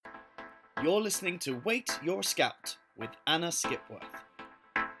You're listening to Wait, You're a Scout with Anna Skipworth.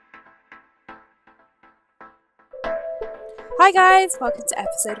 Hi guys, welcome to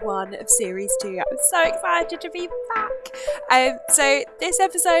episode 1 of series 2. I'm so excited to be back. So this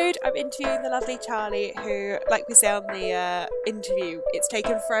episode I'm interviewing the lovely Charlie, who, like we say on the interview, it's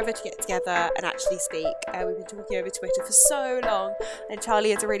taken forever to get together and actually speak. We've been talking over Twitter for so long, and Charlie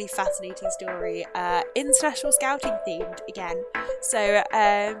has a really fascinating story, international scouting themed again. So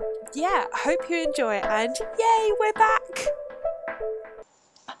yeah, hope you enjoy it, and yay, we're back!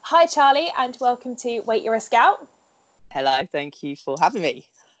 Hi Charlie, and welcome to Wait, You're a Scout. Hello, thank you for having me.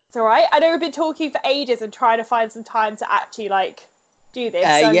 It's all right. I know we've been talking for ages and trying to find some time to actually do this.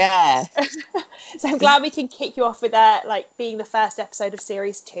 Yeah. So I'm glad we can kick you off with being the first episode of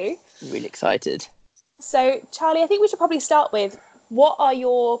series 2. Really excited. So Charlie, I think we should probably start with, what are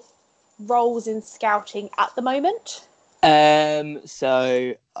your roles in scouting at the moment?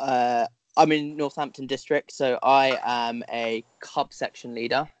 So I'm in Northampton district, so I am a Cub section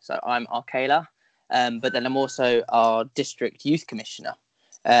leader. So I'm Arcala. But then I'm also our district youth commissioner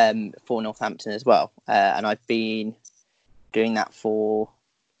for Northampton as well. And I've been doing that for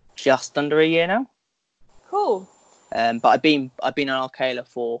just under a year now. Cool. But I've been an Arcala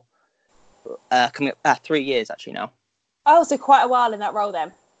for coming up 3 years actually now. Oh, so quite a while in that role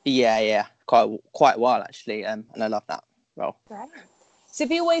then. Yeah, quite a while actually, and I love that role. Right. So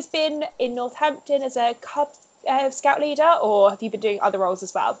have you always been in Northampton as a Cub scout leader, or have you been doing other roles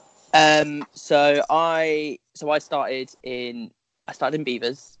as well? So I started in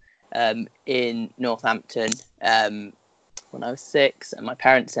Beavers in Northampton when I was 6, and my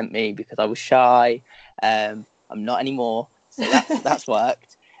parents sent me because I was shy. I'm not anymore, so that's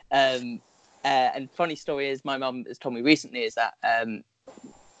worked. And funny story is, my mum has told me recently is that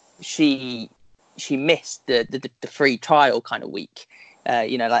she missed the free trial kind of week,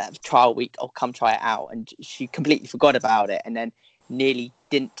 trial week. I'll come try it out, and she completely forgot about it, and then nearly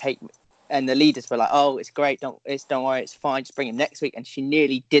didn't take, and the leaders were like, "Oh, it's great, don't worry, it's fine, just bring him next week." And she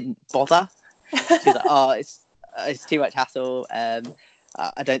nearly didn't bother. She was like, "Oh, it's too much hassle. I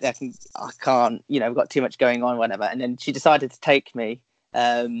can't, we've got too much going on, whatever." And then she decided to take me.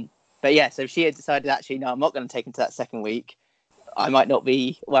 But yeah, so she had decided, actually, no, I'm not going to take him to that second week. I might not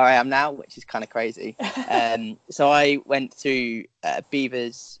be where I am now, which is kind of crazy. So I went to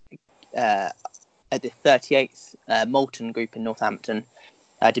Beavers at the 38th Moulton group in Northampton.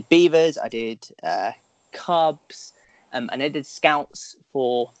 I did Beavers, I did Cubs, and I did Scouts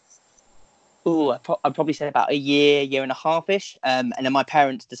for, I'd probably say about a year and a half-ish. And then my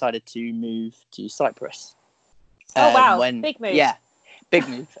parents decided to move to Cyprus. Oh, wow, big move. Yeah, big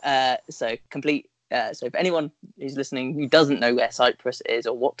move. So if anyone who's listening who doesn't know where Cyprus is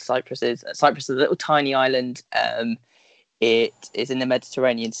or what Cyprus is a little tiny island. It is in the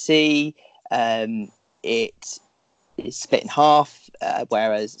Mediterranean Sea. It is split in half,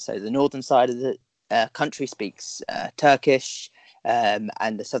 whereas the northern side of the country speaks Turkish, and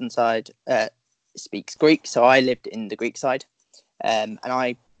the southern side speaks Greek. So I lived in the Greek side, and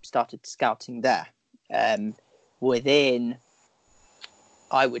I started scouting there within,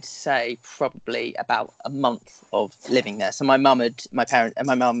 I would say, probably about a month of living there. So my mum and my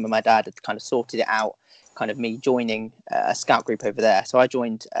dad had kind of sorted it out, kind of me joining a scout group over there. So I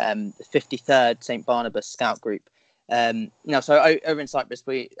joined the 53rd St. Barnabas Scout Group. So over in Cyprus,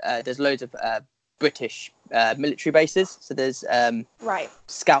 there's loads of British military bases. So there's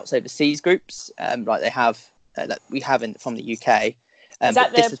Scouts Overseas groups, like they have, we have from the UK. Is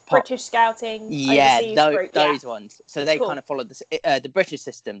that the British Scouting Overseas group? Those ones. So they kind of follow the British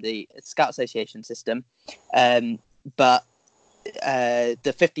system, the Scout Association system. But the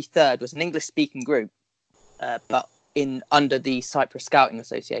 53rd was an English-speaking group, but under the Cyprus Scouting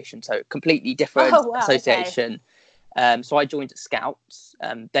Association, so completely different association. Okay. So I joined at Scouts.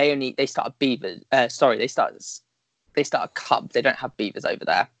 They started Beavers. They started Cubs. They don't have Beavers over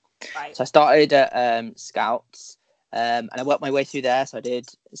there. Right. So I started at Scouts, and I worked my way through there. So I did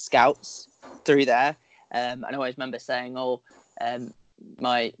Scouts through there, and I always remember saying,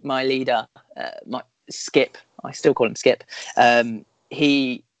 my leader, my Skip. I still call him Skip.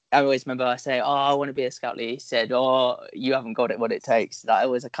 I always remember I say, I want to be a scout leader. He said, you haven't got it what it takes. That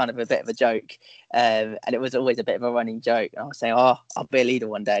was a kind of a bit of a joke. And it was always a bit of a running joke. And I was saying, I'll be a leader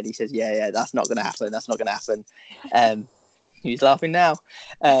one day. And he says, yeah, that's not going to happen. That's not going to happen. He's laughing now.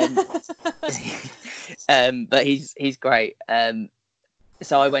 But he's great.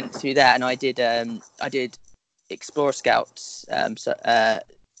 So I went through that, and I did Explorer Scouts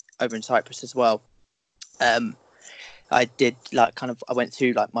over in Cyprus as well. I did I went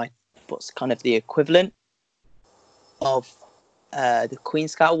through what's kind of the equivalent of the Queen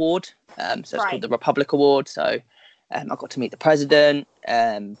Scout Award So it's called the Republic Award. So I got to meet the president,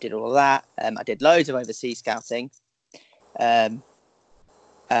 did all of that. I did loads of overseas scouting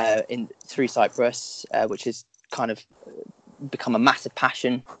through Cyprus, which has kind of become a massive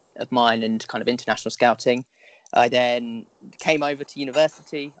passion of mine, and kind of international scouting. I then came over to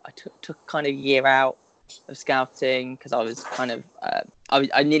university. I took kind of a year out of scouting because I was kind of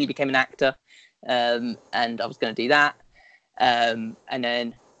I nearly became an actor, and I was going to do that. And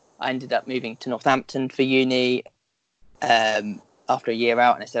then I ended up moving to Northampton for uni after a year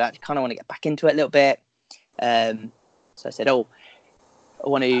out, and I said I kind of want to get back into it a little bit. So I said, I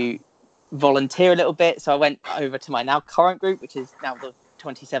want to volunteer a little bit. So I went over to my now current group, which is now the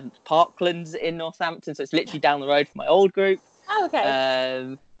 27th Parklands in Northampton. So it's literally down the road from my old group. Oh,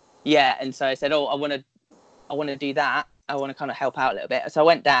 okay. Yeah, and so I said, I want to do that. I want to kind of help out a little bit. So I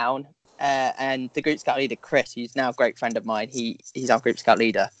went down, and the group scout leader, Chris, who's now a great friend of mine, he's our group scout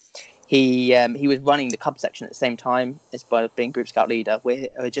leader. He was running the Cub section at the same time as by being group scout leader. We're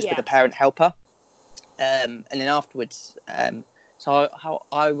just with a parent helper. And then afterwards, so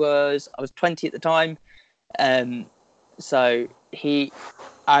I was 20 at the time. So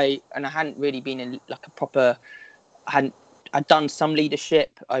I hadn't really been in like a proper. I'd done some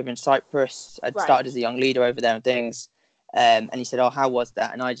leadership over in Cyprus. I'd started as a young leader over there and things. And he said, how was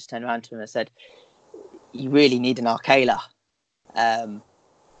that? And I just turned around to him and said, you really need an Arcala.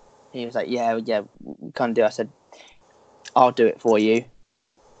 He was like, yeah, we can't do it. I said, I'll do it for you.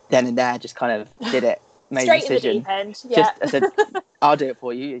 Then and there, just kind of did it. Made Straight a decision. in the deep end. Yeah. I said, I'll do it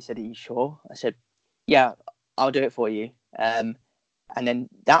for you. He said, are you sure? I said, yeah, I'll do it for you. And then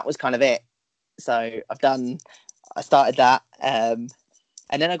that was kind of it. So I started that. And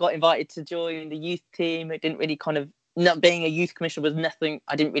then I got invited to join the youth team. It didn't really not being a youth commissioner was nothing.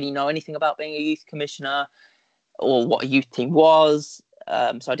 I didn't really know anything about being a youth commissioner or what a youth team was.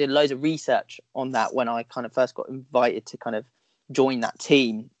 So I did loads of research on that when I kind of first got invited to kind of join that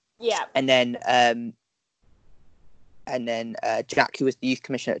team. Yeah. And then Jack, who was the youth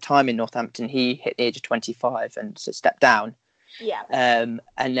commissioner at the time in Northampton, he hit the age of 25 and so stepped down. Yeah.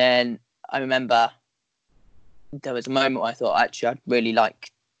 And then I remember there was a moment where I thought, actually, I'd really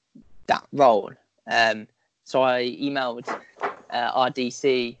like that role. So I emailed our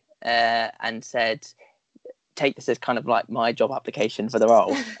DC and said, take this as kind of like my job application for the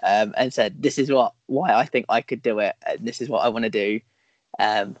role, and said, this is why I think I could do it. And this is what I want to do.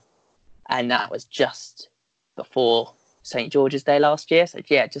 And that was just before St. George's Day last year. So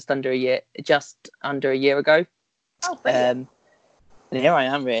yeah, just under a year ago. Oh, brilliant. And here I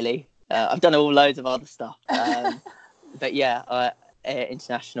am, really. I've done loads of other stuff. But yeah,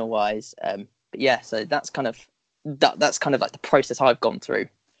 international wise. But yeah, so that's kind of like the process I've gone through.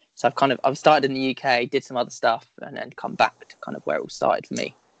 So I've started in the UK, did some other stuff, and then come back to kind of where it all started for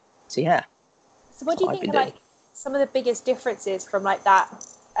me. So yeah. So what do you think are like some of the biggest differences from like that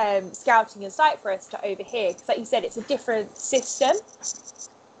scouting in Cyprus to over here? Because like you said, it's a different system.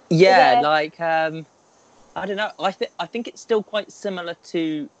 Yeah, I don't know. I think it's still quite similar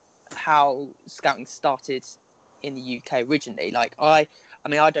to how scouting started in the UK originally. Like I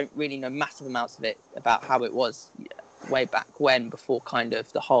don't really know massive amounts of it about how it was way back when, before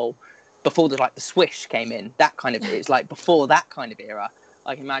the swish came in. That kind of, it's like before that kind of era,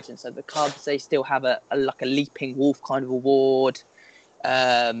 I can imagine. So the Cubs, they still have a leaping wolf kind of award.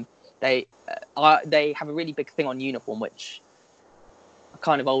 They have a really big thing on uniform, which are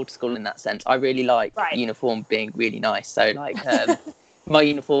kind of old school in that sense. I really like uniform being really nice. So like my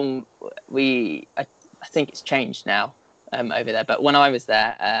uniform, I think it's changed now over there. But when I was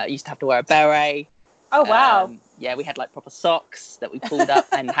there, I used to have to wear a beret. Oh wow! Yeah, we had like proper socks that we pulled up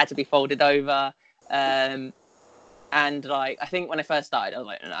and had to be folded over. And like, I think when I first started, I was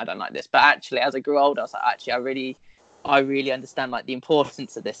like, no, I don't like this. But actually, as I grew older, I was like, actually, I really understand like the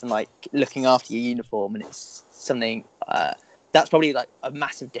importance of this and like looking after your uniform. And it's something that's probably like a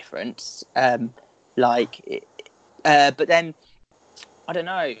massive difference. But then I don't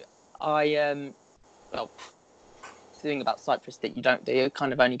know. The thing about Cyprus that you don't do, you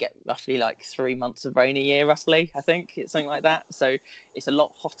kind of only get roughly like 3 months of rain a year, roughly. I think it's something like that. So it's a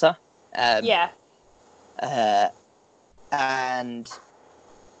lot hotter.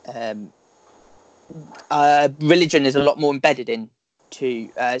 Religion is a lot more embedded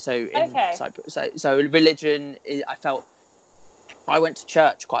into Cyprus. So religion is, I went to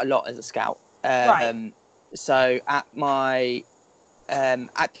church quite a lot as a scout. So at my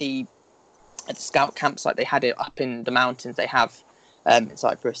at the scout campsite, they had it up in the mountains. They have in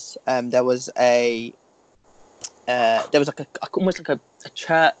Cyprus. There was like almost like a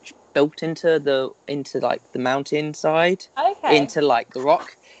church built into like the mountainside, Okay. into like the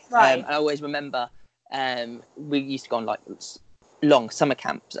rock. Right. I always remember we used to go on like long summer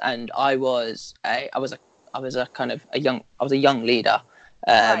camps, and I was a young leader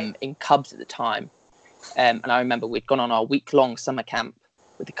Right. in Cubs at the time, and I remember we'd gone on our week-long summer camp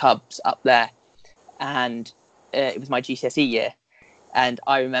with the Cubs up there, and it was my GCSE year, and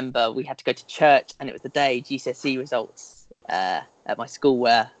I remember we had to go to church, and it was the day GCSE results at my school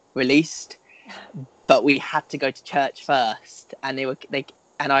were released, but we had to go to church first, and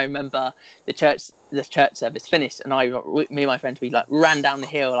and I remember the church service finished, and me and my friends, we like ran down the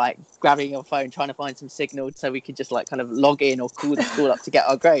hill, like grabbing your phone, trying to find some signal so we could just like kind of log in or call the school up to get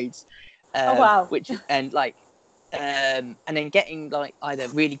our grades. Oh wow! And then getting like either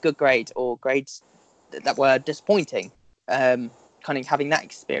really good grades or grades that were disappointing. Kind of having that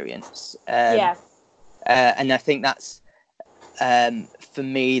experience. And I think that's for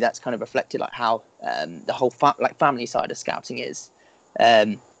me, that's kind of reflected like how the whole family side of scouting is.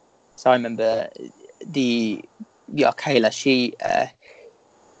 So I remember Kayla,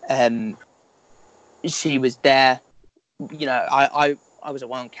 she was there, you know, I was at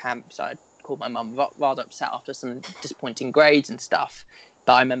one camp, so I called my mum rather upset after some disappointing grades and stuff,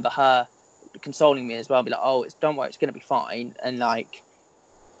 but I remember her consoling me as well, be like, oh, don't worry, it's going to be fine, and like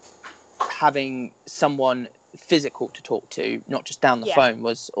having someone physical to talk to, not just down the phone,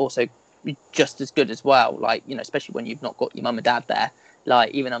 was also just as good as well, like, you know, especially when you've not got your mum and dad there.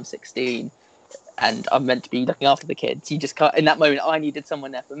 Like, even I'm 16 and I'm meant to be looking after the kids, you just can't, in that moment I needed someone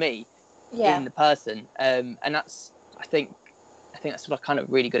there for me, in the person, and that's I think that's a kind of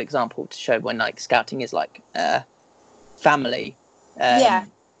really good example to show when like scouting is like family.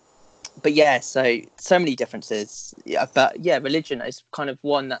 But yeah, so many differences, but yeah, religion is kind of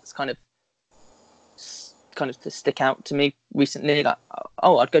one that's kind of to stick out to me recently, like,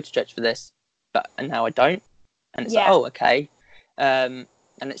 oh, I'd go to church for this, and now I don't, and it's like, oh, okay. And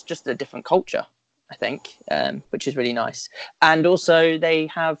it's just a different culture, I think, which is really nice. And also they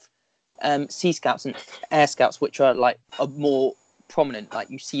have Sea Scouts and Air Scouts, which are like a more prominent, like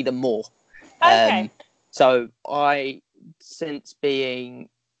you see them more. So since being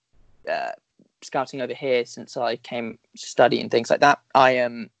scouting over here, since I came to study and things like that, I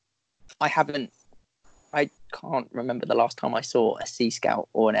can't remember the last time I saw a Sea Scout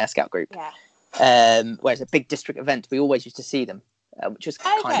or an Air Scout group. Whereas a big district event, we always used to see them, which was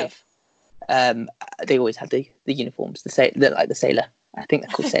kind of they always had the uniforms, the sailor, I think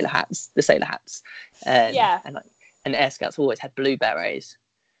they're called sailor hats, the sailor hats, and Air Scouts always had blue berets,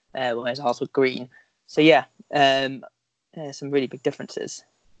 whereas ours were green. So some really big differences.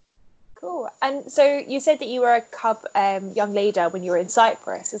 Cool. And so you said that you were a Cub young leader when you were in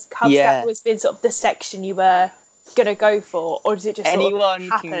Cyprus. Has Cub Scout always been sort of the section you were going to go for, or does it just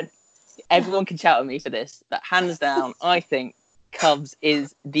happen? Everyone can shout at me for this, but hands down, I think Cubs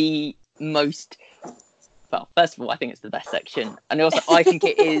is the most, well, first of all, I think it's the best section, and also I think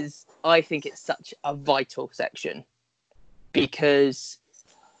it's such a vital section, because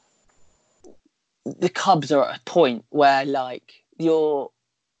the Cubs are at a point where like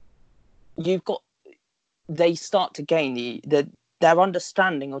they start to gain their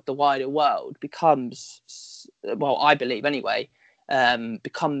understanding of the wider world becomes, well, I believe anyway,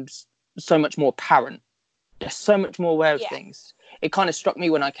 becomes so much more apparent. They're so much more aware of things. It kind of struck me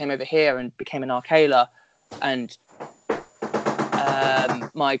when I came over here and became an Arcala, and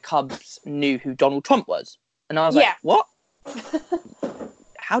my Cubs knew who Donald Trump was, and I was like, what?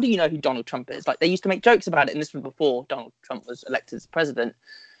 How do you know who Donald Trump is? Like, they used to make jokes about it, and this was before Donald Trump was elected as president.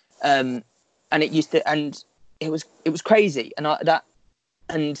 And it was crazy, and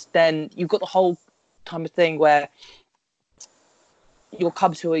then you've got the whole type of thing where your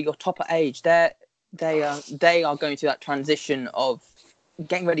Cubs who are your top at age, they are going through that transition of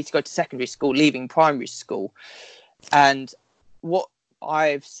getting ready to go to secondary school, leaving primary school, and what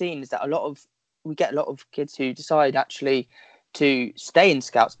I've seen is that we get a lot of kids who decide actually to stay in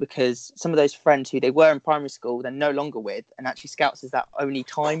Scouts because some of those friends who they were in primary school they're no longer with, and actually Scouts is that only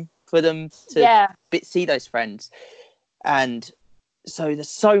time for them to see those friends. And so there's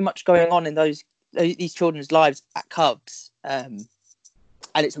so much going on in these children's lives at Cubs, and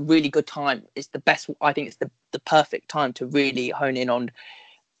it's a really good time. It's the best. I think it's the perfect time to really hone in on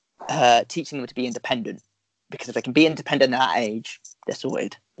teaching them to be independent, because if they can be independent at that age, they're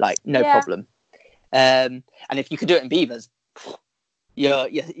sorted, like no problem. And if you could do it in Beavers, you're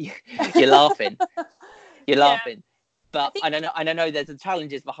laughing. You're laughing. But I don't know there's the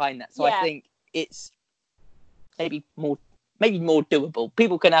challenges behind that. So I think it's maybe more maybe more doable.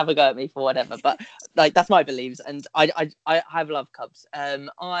 People can have a go at me for whatever, but like that's my beliefs, and I have loved Cubs.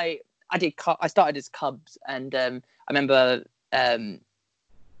 I started as Cubs, and I remember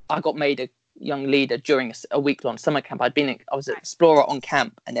I got made a young leader during a week-long summer camp. I was an explorer on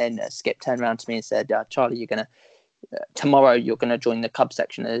camp, and then Skip turned around to me and said, "Charlie, tomorrow you're gonna join the Cubs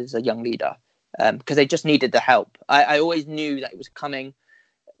section as a young leader," because they just needed the help. I always knew that it was coming,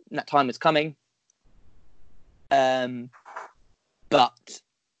 and that time was coming. But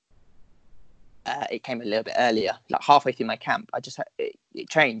it came a little bit earlier, like halfway through my camp. It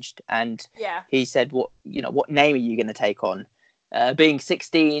changed, and he said, "What name are you going to take on?" Being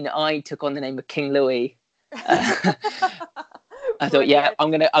 16, I took on the name of King Louis. I thought,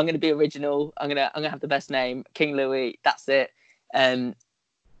 I'm gonna be original. I'm gonna have the best name, King Louis. That's it. And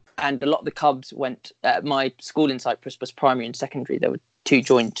a lot of the Cubs went. My school in Cyprus was primary and secondary. There were two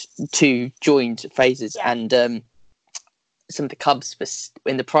joined phases, and some of the Cubs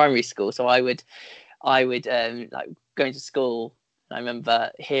were in the primary school. So I would like going to school. I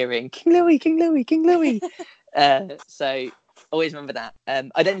remember hearing King Louis, King Louis, King Louis. So always remember that.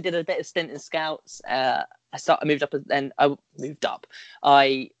 I then did a bit of stint in Scouts. I moved up, and I moved up.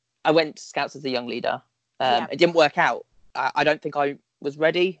 I went to Scouts as a young leader. It didn't work out. I don't think I was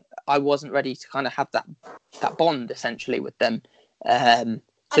ready. I wasn't ready to kind of have that bond essentially with them.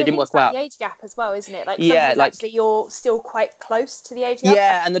 So it didn't work well. The age gap as well, isn't it? Like you're still quite close to the age gap.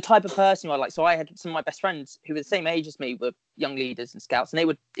 Yeah, and the type of person you are. Like, so I had some of my best friends who were the same age as me were young leaders and Scouts, and it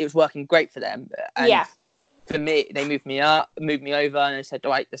was working great for them. And for me, they moved me over, and they said,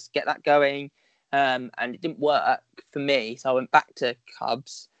 "All right, let's get that going." And it didn't work for me, so I went back to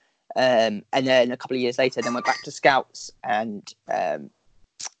Cubs, and then a couple of years later, then went back to Scouts, and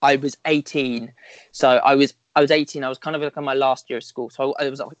I was 18, so I was 18. I was kind of like on my last year of school, so I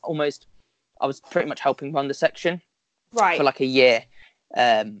was pretty much helping run the section, for like a year,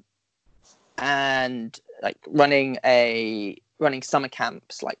 and like running summer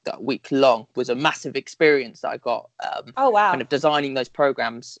camps like that week long was a massive experience that I got. Kind of designing those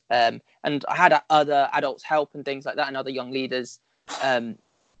programs, and I had other adults help and things like that, and other young leaders.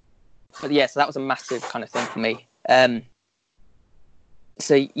 But yeah, so that was a massive kind of thing for me.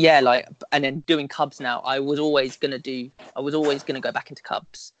 So yeah, like, and then doing Cubs now, I was always gonna go back into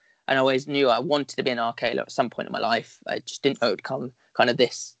Cubs, and I always knew I wanted to be an RK at some point in my life. I just didn't know it would come kind of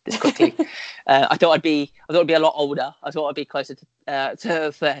this quickly. I thought I'd be a lot older. I thought I'd be closer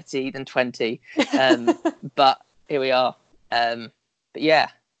to 30 than 20. But here we are. But yeah,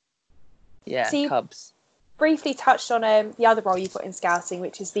 so Cubs. Briefly touched on the other role you've got in Scouting,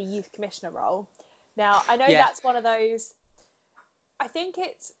 which is the youth commissioner role. Now, I know that's one of those. I think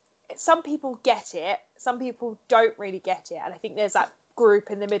some people get it, some people don't really get it, and I think there's that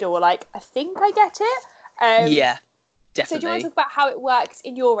group in the middle like, I think I get it. Yeah, definitely. So do you want to talk about how it works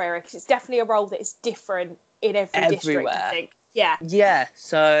in your area? Because it's definitely a role that is different in every district, I think. Yeah.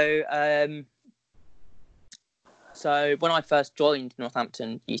 So when I first joined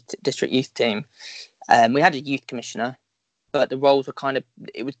Northampton District Youth Team, we had a youth commissioner, but the roles were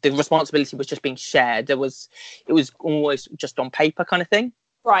the responsibility was just being shared. It was almost just on paper kind of thing.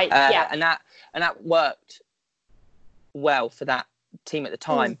 Right. And that worked well for that team at the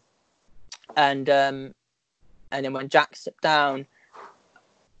time. And then when Jack stepped down,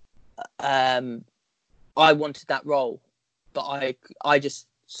 I wanted that role, but I just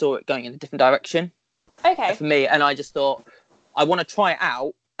saw it going in a different direction. Okay. For me, and I just thought I want to try it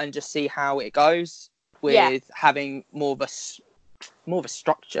out and just see how it goes with having more of a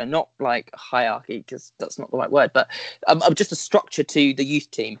structure, not like a hierarchy, because that's not the right word, but just a structure to the youth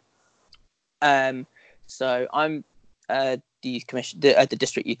team. So I'm the youth commissioner, the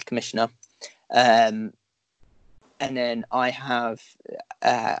district youth commissioner, and then I have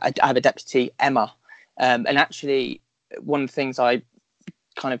a deputy, Emma, and actually one of the things I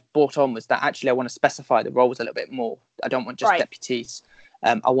kind of brought on was that actually I want to specify the roles a little bit more. I don't want just deputies.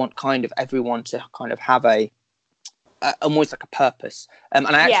 I want kind of everyone to kind of have almost like a purpose. And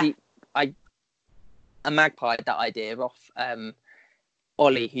I magpied that idea off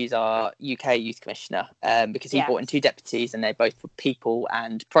Ollie, who's our UK youth commissioner, because he brought in 2 deputies and they're both for people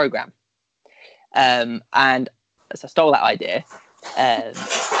and programme. And so I stole that idea. And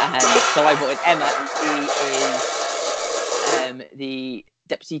so I brought in Emma, and she is the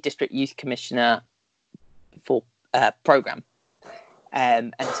Deputy District Youth Commissioner for programme.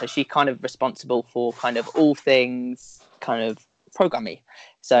 And so she's kind of responsible for kind of all things kind of programming.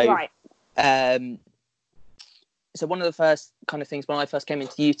 So so one of the first kind of things when I first came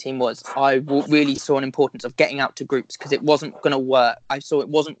into the youth team was really saw an importance of getting out to groups, because it wasn't going to work. I saw it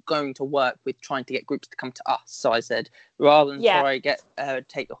wasn't going to work with trying to get groups to come to us. So I said, rather than try to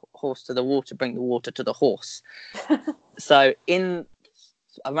take the horse to the water, bring the water to the horse. So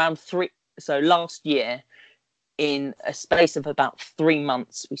last year, in a space of about 3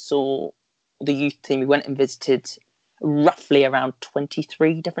 months, we saw the youth team. We went and visited roughly around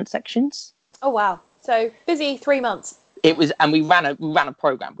 23 different sections. Oh wow. So busy 3 months. It was, and we ran a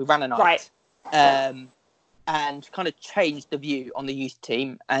program. We ran a night, right? And kind of changed the view on the youth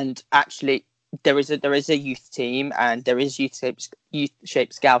team. And actually, there is a youth team, and there is youth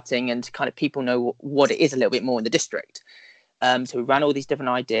shape scouting, and kind of people know what it is a little bit more in the district. So we ran all these different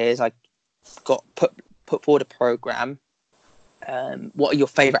ideas. I got put forward a program. What are your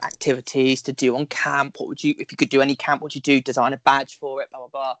favorite activities to do on camp? What would you, if you could do any camp, what would you do? Design a badge for it, blah blah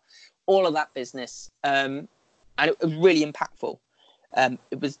blah. All of that business, and it was really impactful.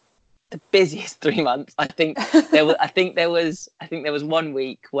 It was the busiest 3 months. I think there was 1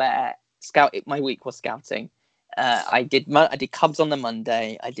 week where my week was scouting. I did Cubs on the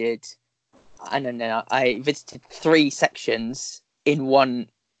Monday. I visited 3 sections in one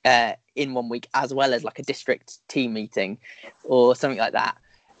week, as well as like a district team meeting or something like that.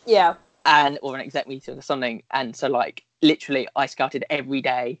 Yeah. Or an exec meeting or something. And so like literally I scouted every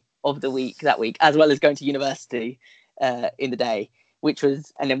day of the week that week, as well as going to university in the day, and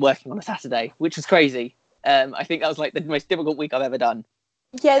then working on a Saturday, which was crazy. I think that was like the most difficult week I've ever done.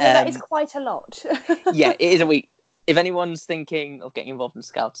 Yeah, that is quite a lot. Yeah, it is a week. If anyone's thinking of getting involved in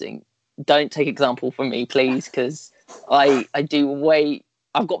scouting, don't take example from me, please, because I've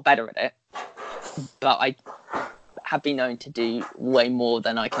got better at it, but I have been known to do way more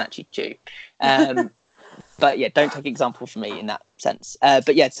than I can actually do. But yeah, don't take example from me in that sense.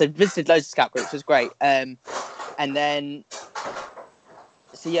 But yeah, so visited loads of scout groups, was great. And then,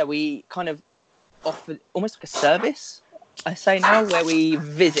 so yeah, we kind of offered almost like a service, I say now, where we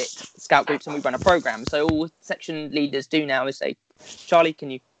visit scout groups and we run a program. So all section leaders do now is say, Charlie,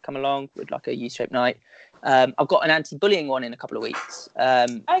 can you come along with like a youth shape night? I've got an anti-bullying one in a couple of weeks.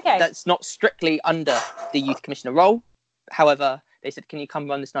 Okay. That's not strictly under the youth commissioner role. However, they said, can you come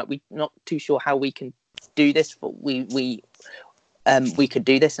run this night? We're not too sure how we can do this, but we could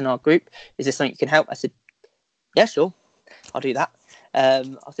do this in our group. Is this something you can help? I said, yeah, sure, I'll do that.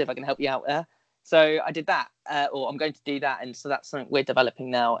 I'll see if I can help you out there. So I did that, or I'm going to do that, and so that's something we're developing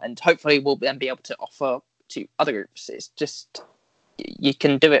now, and hopefully we'll then be able to offer to other groups. It's just, you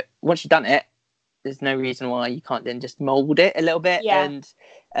can do it once you've done it. There's no reason why you can't then just mould it a little bit. Yeah.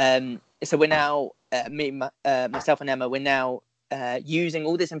 And so we're now, myself and Emma, we're now using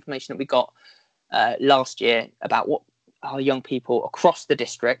all this information that we got last year about what our young people across the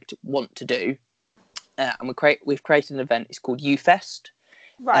district want to do, and we've created an event. It's called UFest,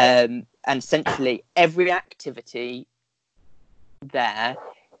 right? And essentially every activity there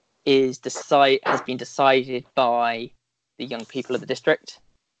has been decided by the young people of the district.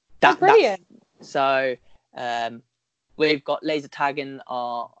 That's brilliant. So we've got laser tagging.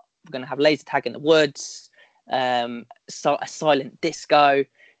 We're going to have laser tag in the woods, so a silent disco.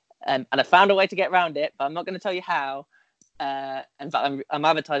 And I found a way to get around it, but I'm not going to tell you how. And but I'm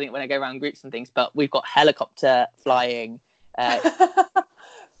advertising it when I go around groups and things. But we've got helicopter flying.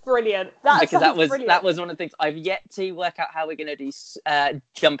 Brilliant. That was one of the things I've yet to work out how we're going to do.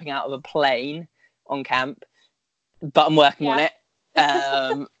 Jumping out of a plane on camp, but I'm working on it.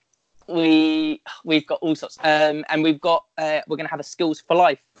 We've got all sorts, and we're going to have a skills for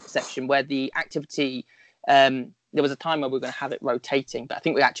life section where the activity. There was a time where we were going to have it rotating, but I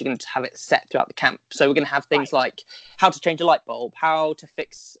think we're actually going to have it set throughout the camp. So we're going to have things like how to change a light bulb, how to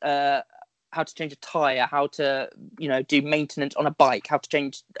fix, how to change a tyre, how to, do maintenance on a bike, how to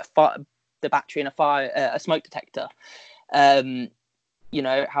change the battery in a smoke detector. We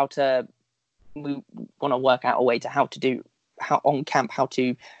want to work out a way to how on camp, how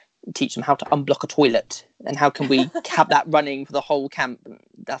to teach them how to unblock a toilet, and how can we have that running for the whole camp.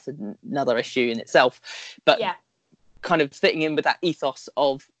 That's another issue in itself, but kind of fitting in with that ethos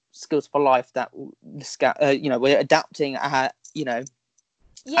of skills for life that we're adapting as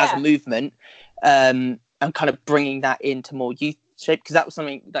a movement, and kind of bringing that into more youth shape, because that was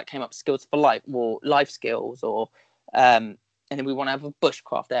something that came up, skills for life or life skills, or and then we want to have a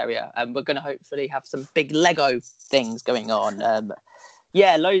bushcraft area, and we're going to hopefully have some big Lego things going on.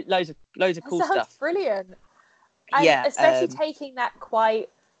 Loads of cool stuff. Sounds brilliant. And especially taking that quite,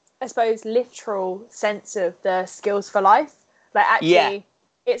 I suppose, literal sense of the skills for life. Like actually,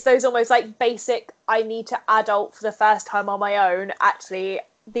 it's those almost like basic, I need to adult for the first time on my own. Actually,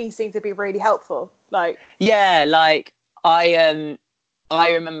 these things would be really helpful. Like, yeah, like I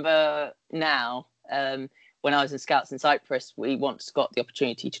remember now, when I was in Scouts in Cyprus, we once got the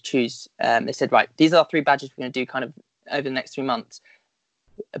opportunity to choose. They said, right, these are our 3 badges we're going to do kind of over the next 3 months,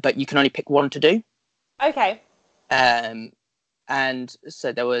 but you can only pick one to do. Okay. And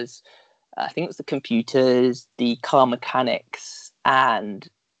so there was, I think it was the computers, the car mechanics, and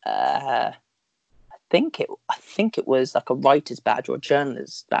I think it was like a writer's badge or a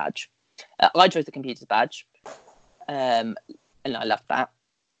journalist's badge. I chose the computers badge, and I loved that.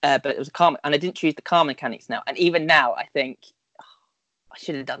 But it was a car, and I didn't choose the car mechanics now. And even now, I think I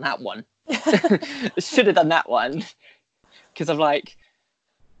should have done that one. I should have done that one because I'm like,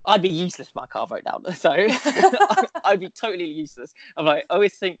 I'd be useless if my car broke down. So I'd be totally useless. I'm like, I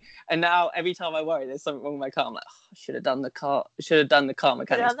always think, and now every time I worry there's something wrong with my car, I'm like, I should have done the car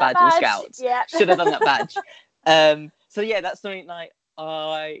mechanics badge in Scouts. Yeah. Should have done that badge. So yeah, that's something like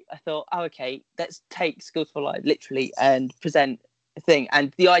I thought, oh, okay, let's take Skills for Life literally and present a thing.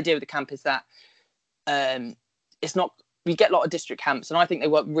 And the idea of the camp is that it's not, we get a lot of district camps, and I think they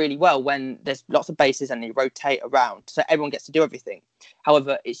work really well when there's lots of bases and they rotate around, so everyone gets to do everything.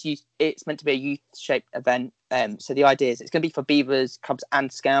 However, it's meant to be a youth-shaped event, so the idea is it's going to be for Beavers, Cubs,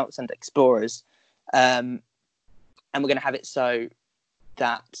 and Scouts and Explorers, and we're going to have it so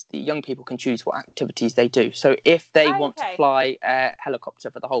that the young people can choose what activities they do. So if they want to fly a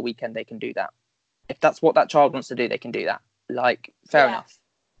helicopter for the whole weekend, they can do that. If that's what that child wants to do, they can do that. Like, fair enough.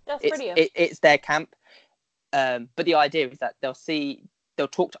 That's brilliant. It's their camp. But the idea is that they'll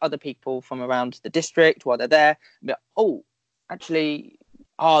talk to other people from around the district while they're there. And be like, oh, actually,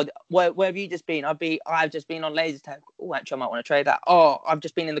 where have you just been? I've just been on laser tag. Oh, actually, I might want to try that. Oh, I've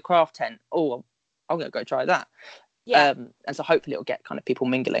just been in the craft tent. Oh, I'm going to go try that. Yeah. And so hopefully it'll get kind of people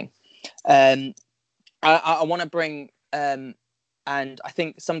mingling. I want to bring, and I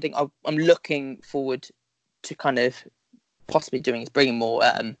think something I'm looking forward to kind of possibly doing is bringing more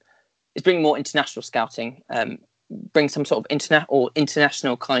international scouting, bring some sort of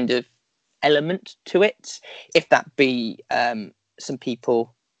international kind of element to it, if that be some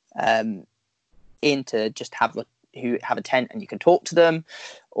people in to just who have a tent and you can talk to them,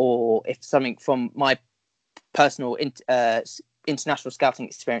 or if something from my personal international scouting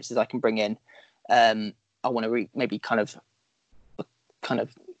experiences I can bring in. I want to maybe kind of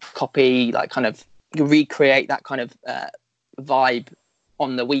copy, like kind of recreate that kind of vibe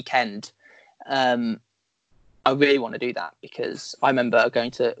on the weekend. I really want to do that because I remember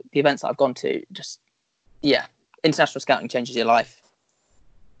going to the events that I've gone to. International scouting changes your life.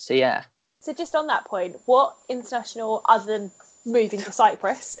 So yeah. So just on that point, what international, other than moving to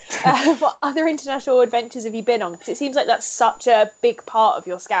Cyprus, what other international adventures have you been on? Because it seems like that's such a big part of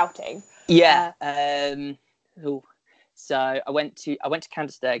your scouting. Yeah. So I went to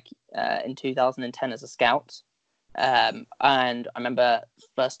Candlesteg in 2010 as a scout. And I remember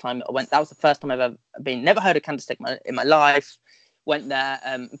first time I went, that was the first time I've ever been, never heard of Candlesteg in my life. Went there.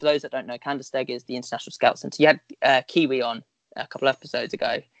 For those that don't know, Candlesteg is the International Scout Centre. You had Kiwi on a couple of episodes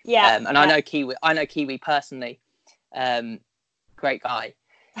ago. Yeah. And I know Kiwi personally. Great guy.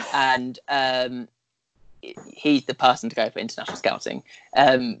 And he's the person to go for international scouting.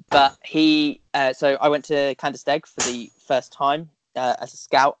 But so I went to Candlesteg for the first time as a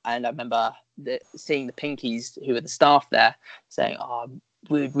scout, and I remember seeing the Pinkies, who were the staff there, saying, "Oh,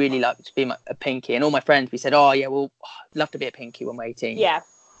 we would really like to be a Pinky." And all my friends, we said, "Oh yeah, we'll love to be a Pinky when we're 18." Yeah.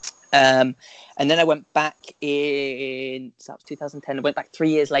 And then I went back so that was 2010. I went back 3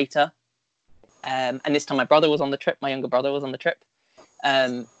 years later, and this time my brother was on the trip. My younger brother was on the trip.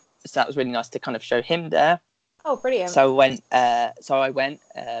 So that was really nice to kind of show him there. Oh, brilliant! So I went.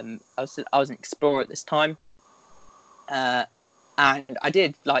 I was an explorer at this time, and I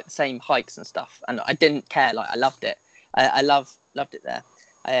did like the same hikes and stuff, and I didn't care. Like, I loved it. I loved it there.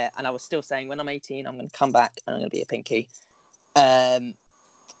 And I was still saying, when I'm 18, I'm going to come back and I'm going to be a Pinky. So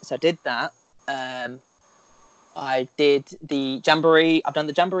I did that. I did the Jamboree. I've done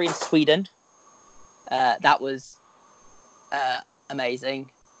the Jamboree in Sweden. That was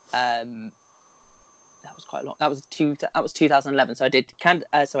amazing. That was quite long. That was 2011. So I did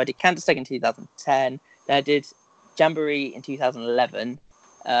Candlesteg in 2010. Then I did Jamboree in 2011,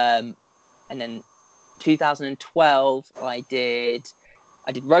 and then 2012 I did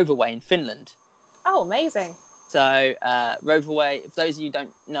Roverway in Finland. Oh, amazing! So Roverway, for those of you who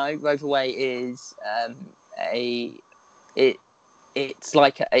don't know, Roverway is it's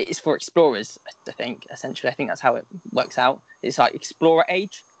for explorers. I think essentially, I think that's how it works out. It's like explorer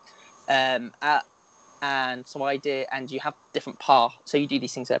age, and so I did, and you have different paths. So you do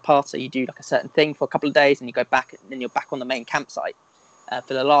these things at a path. So you do like a certain thing for a couple of days, and you go back, and then you're back on the main campsite.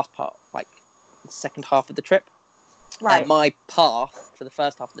 for the last part, like the second half of the trip. Right. My path for the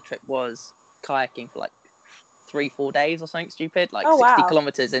first half of the trip was kayaking for like 3-4 days or something stupid, like 60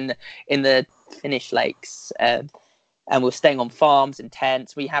 kilometers in the Finnish lakes, and we're staying on farms in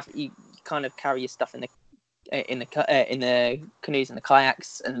tents. You kind of carry your stuff in the canoes and the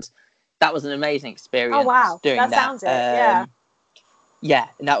kayaks, and that was an amazing experience. Oh wow, doing that sounds it. Yeah,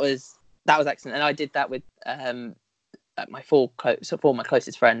 and that was excellent. And I did that with my four of my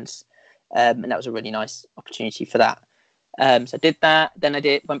closest friends, and that was a really nice opportunity for that. So I did that. Then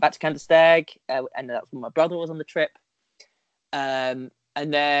went back to Kandersteg, and that's when my brother was on the trip. I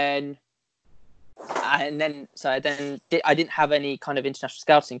didn't have any kind of international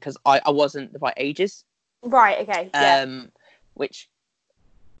scouting because I wasn't the right ages. Right. Okay. Yeah. Which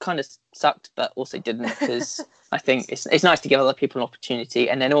kind of sucked, but also didn't, because I think it's nice to give other people an opportunity.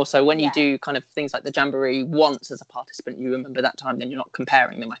 And then also when you do kind of things like the Jamboree once as a participant, you remember that time, then you're not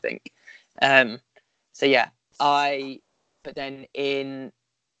comparing them, I think. But then in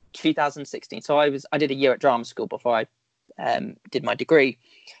 2016, so I did a year at drama school before I did my degree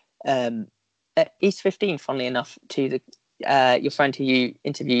at East 15, funnily enough, to the your friend who you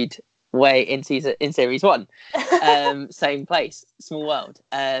interviewed way in series 1. Same place, small world.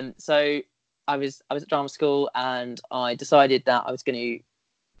 So I was at drama school, and I decided that I was going to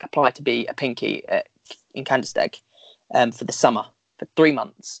apply to be a Pinky in Kandersteg for the summer for 3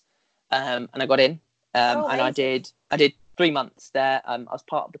 months, and I got in, and I did 3 months there. I was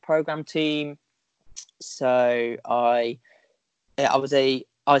part of the program team, so I was an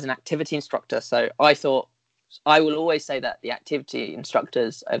activity instructor. So I thought, I will always say that the activity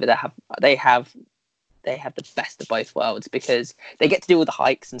instructors over there have the best of both worlds, because they get to do all the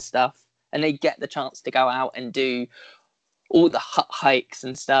hikes and stuff, and they get the chance to go out and do all the hikes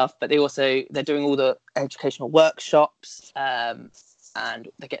and stuff, but they're doing all the educational workshops, and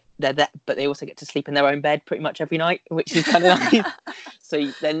but they also get to sleep in their own bed pretty much every night, which is kind of nice.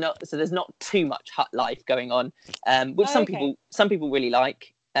 So there's not too much hut life going on, which some people really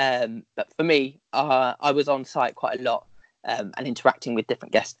like. But for me, I was on site quite a lot, and interacting with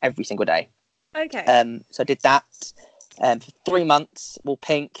different guests every single day. Okay. So I did that for 3 months. All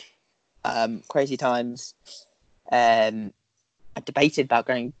pink, crazy times. I debated about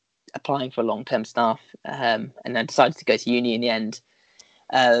applying for long-term staff, and I decided to go to uni in the end.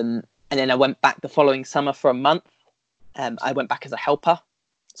 And then I went back the following summer for a month. I went back as a helper,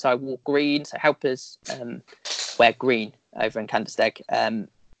 so I wore green. So helpers wear green over in Kandersteg,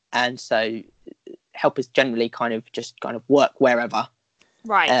 and so helpers generally kind of work wherever,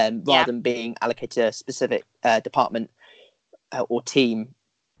 right? Rather than being allocated to a specific department or team.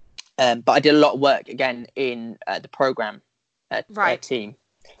 But I did a lot of work again in the program team,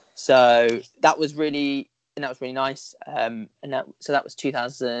 so that was really nice. So that was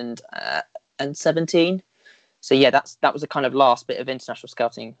 2017. So yeah, that was the kind of last bit of international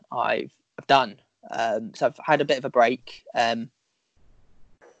scouting I've done. So I've had a bit of a break,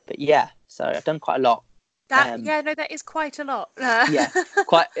 but yeah, so I've done quite a lot. That is quite a lot.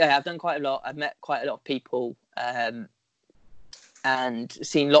 I've done quite a lot. I've met quite a lot of people, and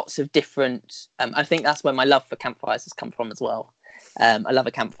seen lots of different. I think that's where my love for campfires has come from as well. I love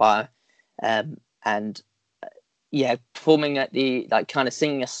a campfire, and performing at kind of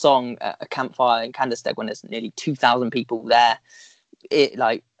singing a song at a campfire in Kandersteg when there's nearly 2,000 people there. It's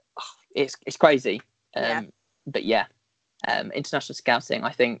crazy. But yeah, international scouting,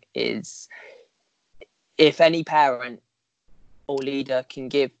 I think, is, if any parent or leader can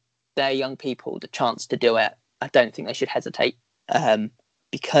give their young people the chance to do it, I don't think they should hesitate,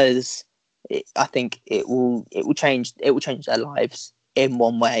 because I think it will change their lives in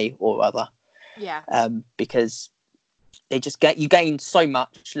one way or other. Yeah. Because you gain so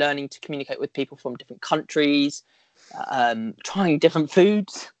much learning to communicate with people from different countries, trying different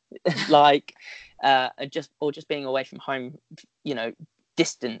foods, just being away from home,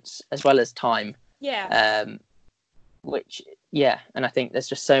 distance as well as time. Yeah. And I think there's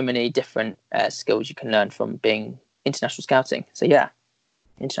just so many different skills you can learn from being international scouting. So yeah,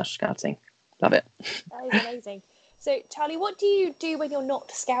 international scouting, love it. That is amazing. So Charlie, what do you do when you're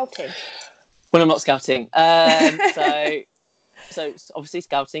not scouting? When I'm not scouting, so obviously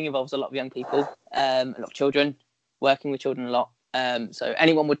scouting involves a lot of young people, a lot of children, working with children a lot. So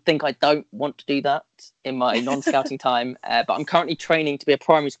anyone would think I don't want to do that in my non-scouting time, but I'm currently training to be a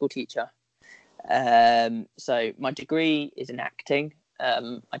primary school teacher. So my degree is in acting.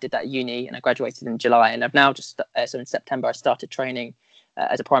 I did that at uni, and I graduated in July, and I've now so in September I started training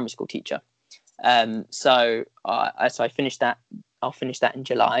as a primary school teacher. So I finished that. I'll finish that in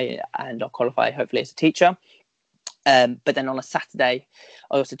July, and I'll qualify hopefully as a teacher. But then on a Saturday,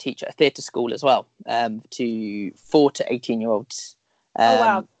 I also teach at a theatre school as well, to 4 to 18-year-olds. Oh,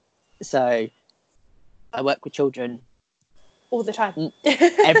 wow. So I work with children all the time.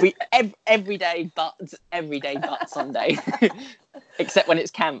 every day but Sunday. Except when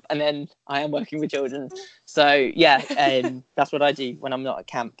it's camp, and then I am working with children. So yeah, that's what I do when I'm not at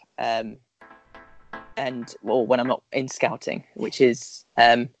camp. Or when I'm not in scouting, which is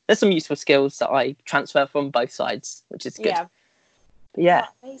there's some useful skills that I transfer from both sides, which is good. Yeah.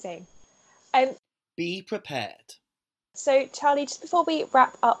 Oh, amazing. Be prepared. So, Charlie, just before we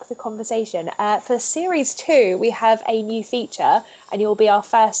wrap up the conversation, for Series 2, we have a new feature, and you'll be our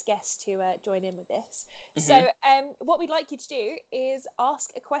first guest to join in with this. Mm-hmm. So, what we'd like you to do is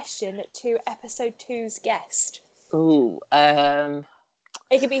ask a question to Episode 2's guest. Ooh.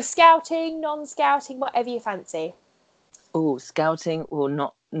 It could be scouting, non-scouting, whatever you fancy. Ooh, scouting or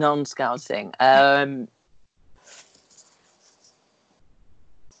not non-scouting.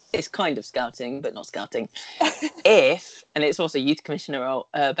 It's kind of scouting, but not scouting. And it's also youth commissioner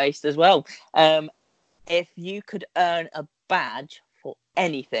based as well. If you could earn a badge for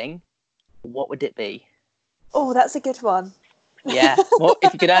anything, what would it be? Oh, that's a good one. Yeah.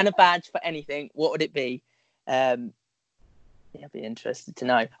 If you could earn a badge for anything, what would it be? I'd be interested to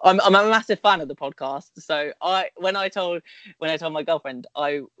know. I'm a massive fan of the podcast. So when I told my girlfriend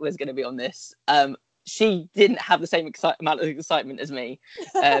I was going to be on this, she didn't have the same amount of excitement as me.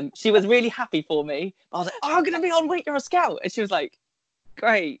 She was really happy for me. I was like, "Oh, I'm going to be on Wait, You're a Scout," and she was like,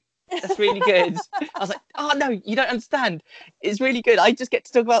 "Great, that's really good." I was like, "Oh no, you don't understand. It's really good. I just get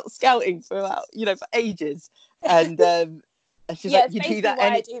to talk about scouting for ages." And she's like, "You do that?"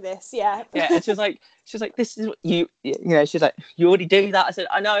 I do this, yeah. Yeah, and she was like, "This is what you she's like, you already do that." I said,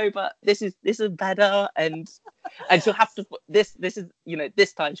 "I know, but this is better," and she'll have to. This is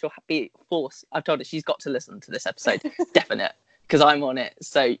this time she'll be forced. I've told her she's got to listen to this episode, definite, because I'm on it.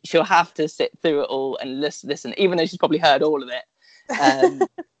 So she'll have to sit through it all and listen, even though she's probably heard all of it.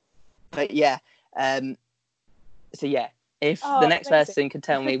 But yeah, so yeah, if the next person can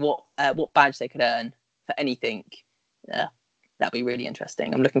tell me what badge they could earn for anything, that'd be really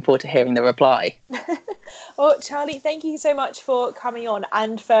interesting. I'm looking forward to hearing the reply. Well, Charlie, thank you so much for coming on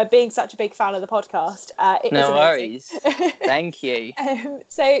and for being such a big fan of the podcast. No worries. Thank you.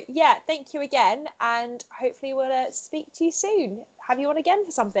 So, yeah, thank you again. And hopefully we'll speak to you soon. Have you on again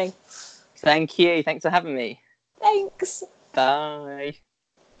for something. Thank you. Thanks for having me. Thanks. Bye.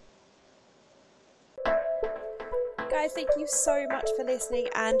 Guys, thank you so much for listening,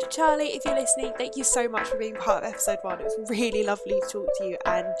 and Charlie, if you're listening, thank you so much for being part of episode 1. It was really lovely to talk to you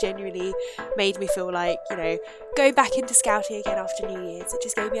and genuinely made me feel like, going back into scouting again after New Year's. It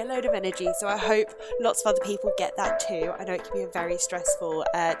just gave me a load of energy, so I hope lots of other people get that too. I know it can be a very stressful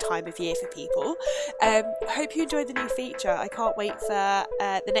time of year for people. I hope you enjoyed the new feature. I can't wait for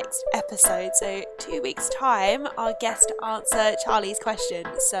the next episode. So 2 weeks time, our guest to answer Charlie's question.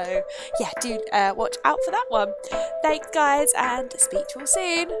 So yeah, do watch out for that one. Thanks guys, and speak to you all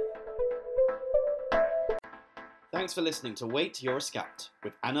soon. Thanks for listening to Wait, You're a Scout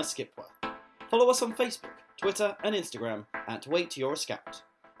with Anna Skipworth. Follow us on Facebook, Twitter and Instagram at Wait, You're a Scout.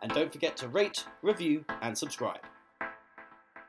 And don't forget to rate, review and subscribe.